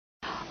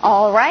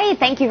All right.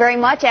 Thank you very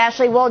much,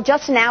 Ashley. Well,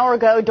 just an hour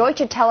ago, Deutsche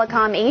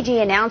Telekom AG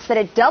announced that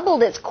it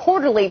doubled its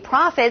quarterly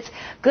profits.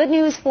 Good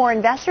news for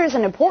investors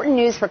and important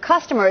news for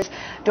customers.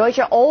 Deutsche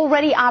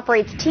already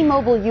operates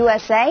T-Mobile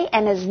USA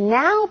and is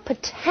now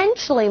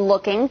potentially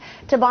looking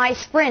to buy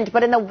Sprint.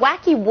 But in the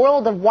wacky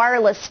world of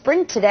wireless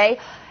Sprint today,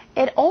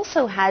 it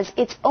also has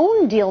its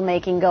own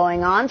deal-making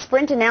going on.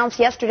 Sprint announced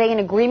yesterday an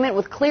agreement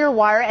with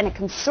Clearwire and a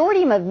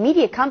consortium of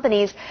media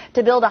companies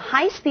to build a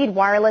high-speed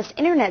wireless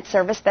internet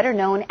service better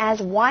known as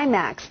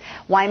Wimax.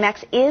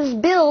 Wimax is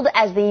billed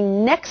as the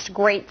next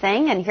great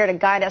thing, and here to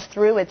guide us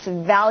through its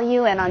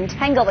value and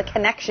untangle the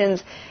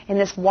connections in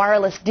this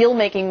wireless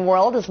deal-making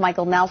world is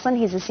Michael Nelson.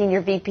 He's a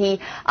Senior VP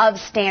of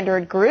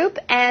Standard Group.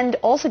 And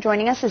also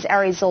joining us is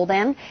Ari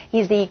Zoldan.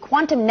 He's the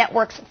Quantum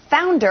Network's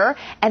founder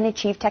and the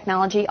Chief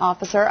Technology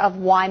Officer of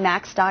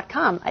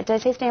wimax.com. Did I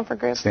say Stanford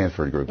Group?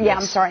 Stanford Group, Yeah, yes.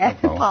 I'm sorry. I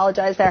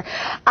apologize there.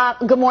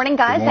 Good morning,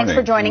 guys. Good morning. Thanks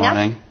for joining Good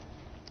morning. us.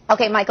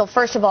 Okay, Michael,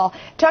 first of all,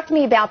 talk to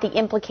me about the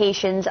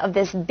implications of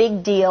this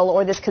big deal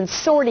or this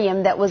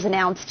consortium that was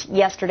announced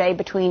yesterday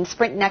between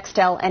Sprint,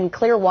 Nextel, and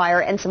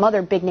Clearwire and some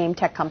other big-name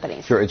tech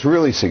companies. Sure, it's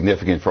really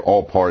significant for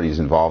all parties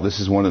involved. This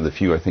is one of the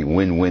few, I think,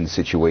 win-win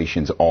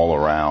situations all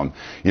around.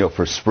 You know,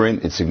 for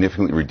Sprint, it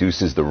significantly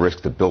reduces the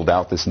risk to build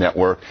out this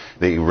network.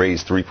 They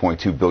raised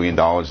 $3.2 billion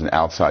in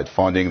outside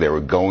funding. They were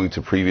going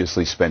to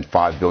previously spend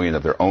 $5 billion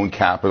of their own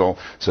capital,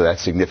 so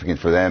that's significant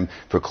for them.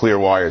 For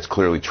Clearwire, it's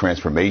clearly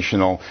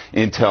transformational.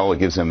 Intel, it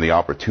gives them the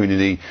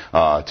opportunity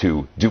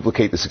to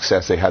duplicate the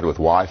success they had with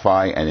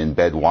Wi-Fi and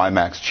embed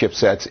Wimax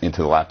chipsets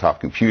into the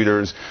laptop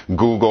computers.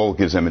 Google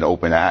gives them an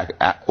open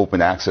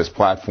access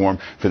platform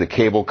for the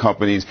cable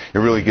companies. It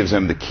really gives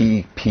them the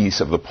key piece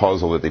of the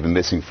puzzle that they've been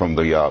missing from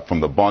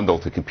the bundle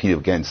to compete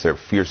against their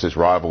fiercest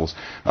rivals,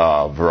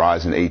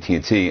 Verizon,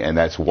 AT&T, and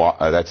that's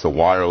the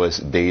wireless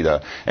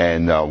data.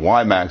 And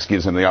Wimax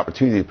gives them the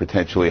opportunity to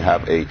potentially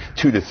have a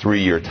 2 to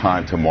 3 year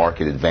time to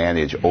market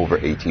advantage over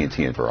AT&T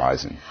and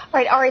Verizon. All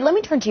right, Ari, let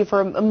me turn to you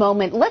for a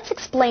moment. Let's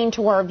explain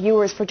to our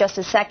viewers for just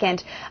a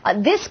second.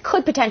 This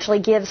could potentially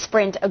give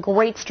Sprint a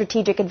great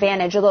strategic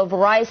advantage, although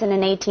Verizon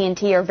and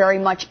AT&T are very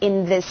much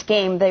in this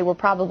game. They were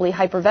probably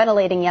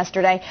hyperventilating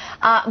yesterday.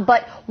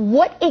 But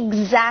what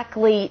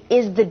exactly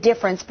is the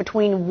difference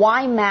between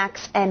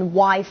Wimax and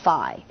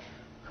Wi-Fi?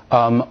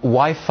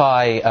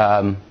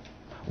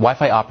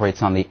 Wi-Fi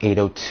operates on the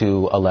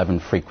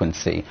 802.11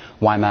 frequency.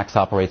 Wimax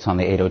operates on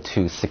the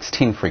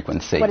 802.16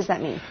 frequency. What does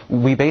that mean?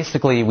 We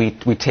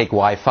take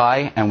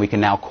Wi-Fi and we can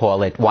now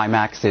call it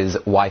Wimax is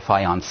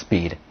Wi-Fi on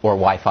speed or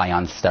Wi-Fi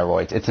on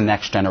steroids. It's a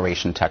next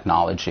generation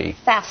technology.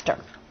 Faster.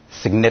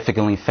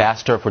 Significantly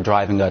faster. If we're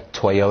driving a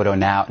Toyota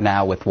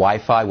now with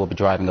Wi-Fi, we'll be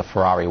driving a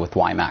Ferrari with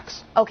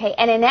Wimax. Okay,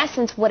 and in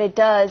essence what it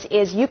does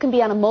is you can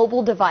be on a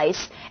mobile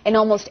device in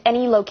almost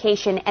any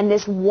location, and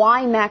this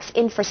Wimax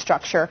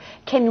infrastructure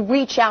can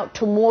reach out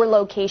to more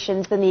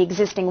locations than the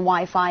existing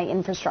Wi-Fi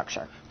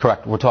infrastructure.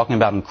 Correct. We're talking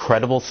about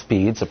incredible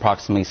speeds,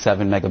 approximately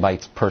 7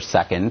 megabytes per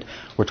second.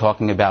 We're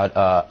talking about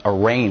a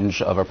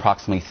range of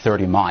approximately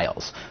 30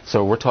 miles.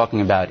 So we're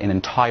talking about an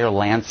entire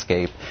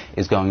landscape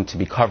is going to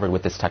be covered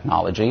with this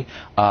technology,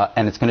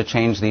 and it's going to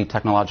change the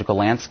technological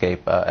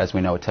landscape as we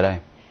know it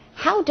today.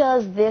 How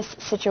does this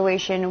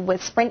situation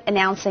with Sprint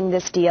announcing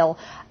this deal,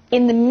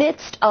 in the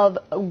midst of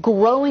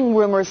growing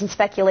rumors and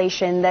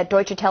speculation that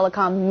Deutsche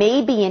Telekom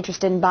may be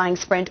interested in buying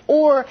Sprint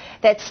or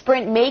that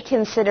Sprint may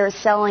consider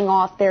selling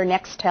off their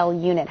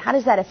Nextel unit, how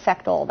does that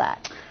affect all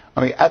that? I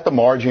mean, at the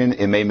margin,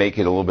 it may make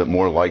it a little bit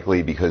more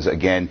likely because,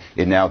 again,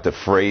 it now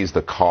defrays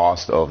the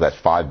cost of that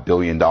 $5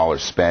 billion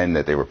spend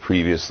that they were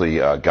previously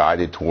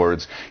guided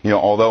towards. You know,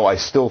 although I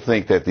still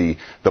think that the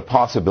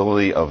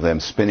possibility of them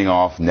spinning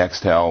off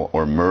Nextel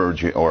or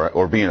merging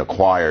or being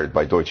acquired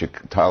by Deutsche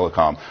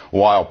Telekom,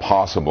 while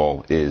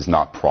possible, is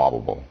not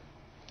probable.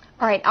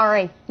 All right,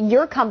 Ari,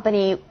 your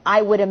company,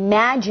 I would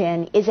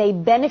imagine, is a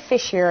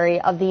beneficiary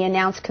of the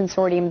announced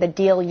consortium, the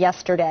deal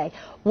yesterday.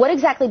 What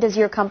exactly does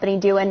your company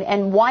do,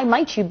 and why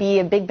might you be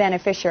a big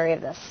beneficiary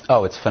of this?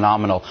 Oh, it's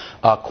phenomenal.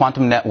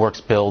 Quantum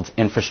Networks builds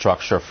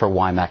infrastructure for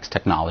Wimax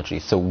Technology.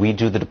 So we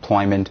do the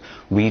deployment,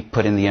 we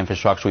put in the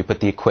infrastructure, we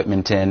put the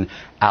equipment in,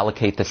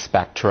 allocate the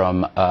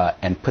spectrum,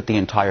 and put the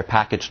entire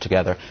package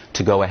together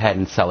to go ahead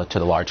and sell it to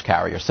the large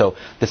carrier. So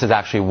this is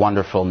actually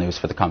wonderful news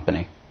for the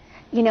company.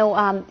 You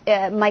know,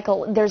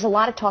 Michael, there's a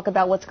lot of talk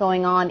about what's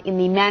going on in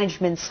the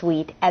management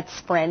suite at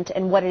Sprint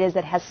and what it is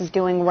that Hess is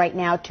doing right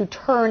now to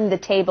turn the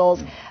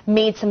tables,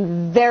 made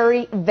some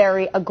very,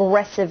 very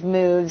aggressive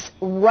moves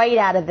right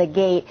out of the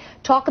gate.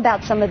 Talk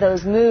about some of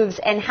those moves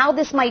and how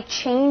this might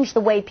change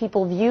the way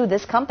people view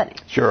this company.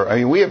 Sure. I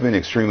mean, we have been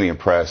extremely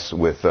impressed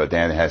with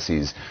Dan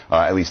Hesse's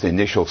at least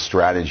initial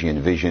strategy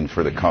and vision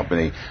for the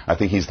company. I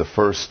think he's the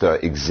first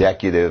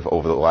executive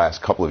over the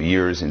last couple of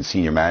years in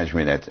senior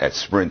management at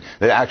Sprint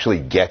that actually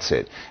gets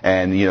it.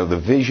 And, you know, the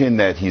vision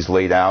that he's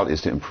laid out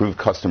is to improve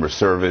customer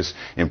service,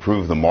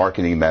 improve the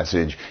marketing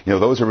message. You know,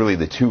 those are really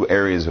the two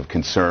areas of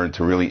concern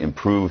to really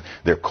improve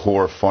their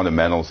core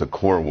fundamentals, the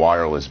core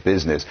wireless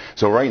business.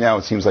 So right now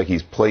it seems like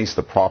he's placed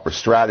the proper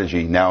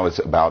strategy. Now it's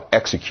about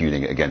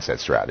executing against that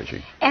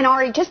strategy. And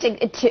Ari, just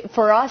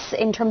for us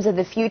in terms of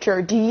the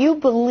future, do you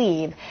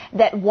believe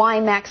that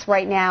Wimax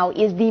right now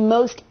is the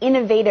most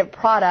innovative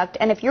product?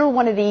 And if you're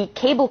one of the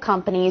cable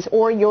companies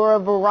or you're a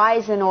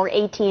Verizon or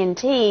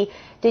AT&T,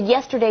 did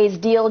yesterday's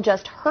deal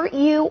just hurt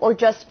you or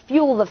just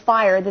fuel the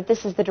fire that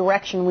this is the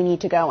direction we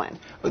need to go in?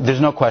 There's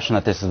no question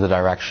that this is the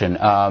direction.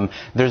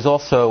 There's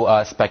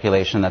also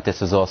speculation that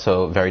this is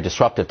also very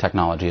disruptive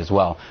technology as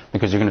well,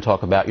 because you're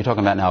talking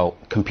about now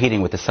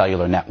competing with the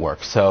cellular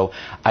network. So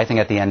I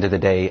think at the end of the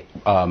day,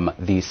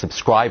 the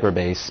subscriber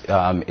base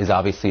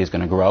is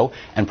going to grow,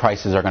 and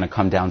prices are going to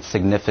come down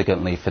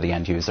significantly for the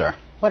end user.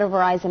 What do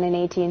Verizon and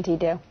AT&T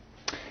do?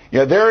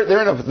 Yeah,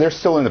 they're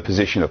still in a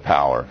position of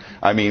power.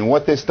 I mean,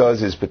 what this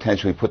does is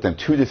potentially put them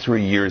 2 to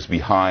 3 years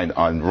behind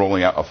on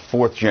rolling out a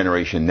 4th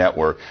generation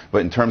network.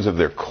 But in terms of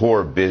their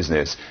core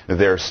business,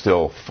 they're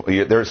still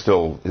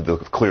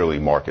clearly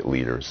market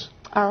leaders.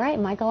 All right,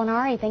 Michael and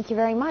Ari, thank you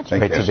very much.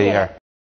 Great to be here.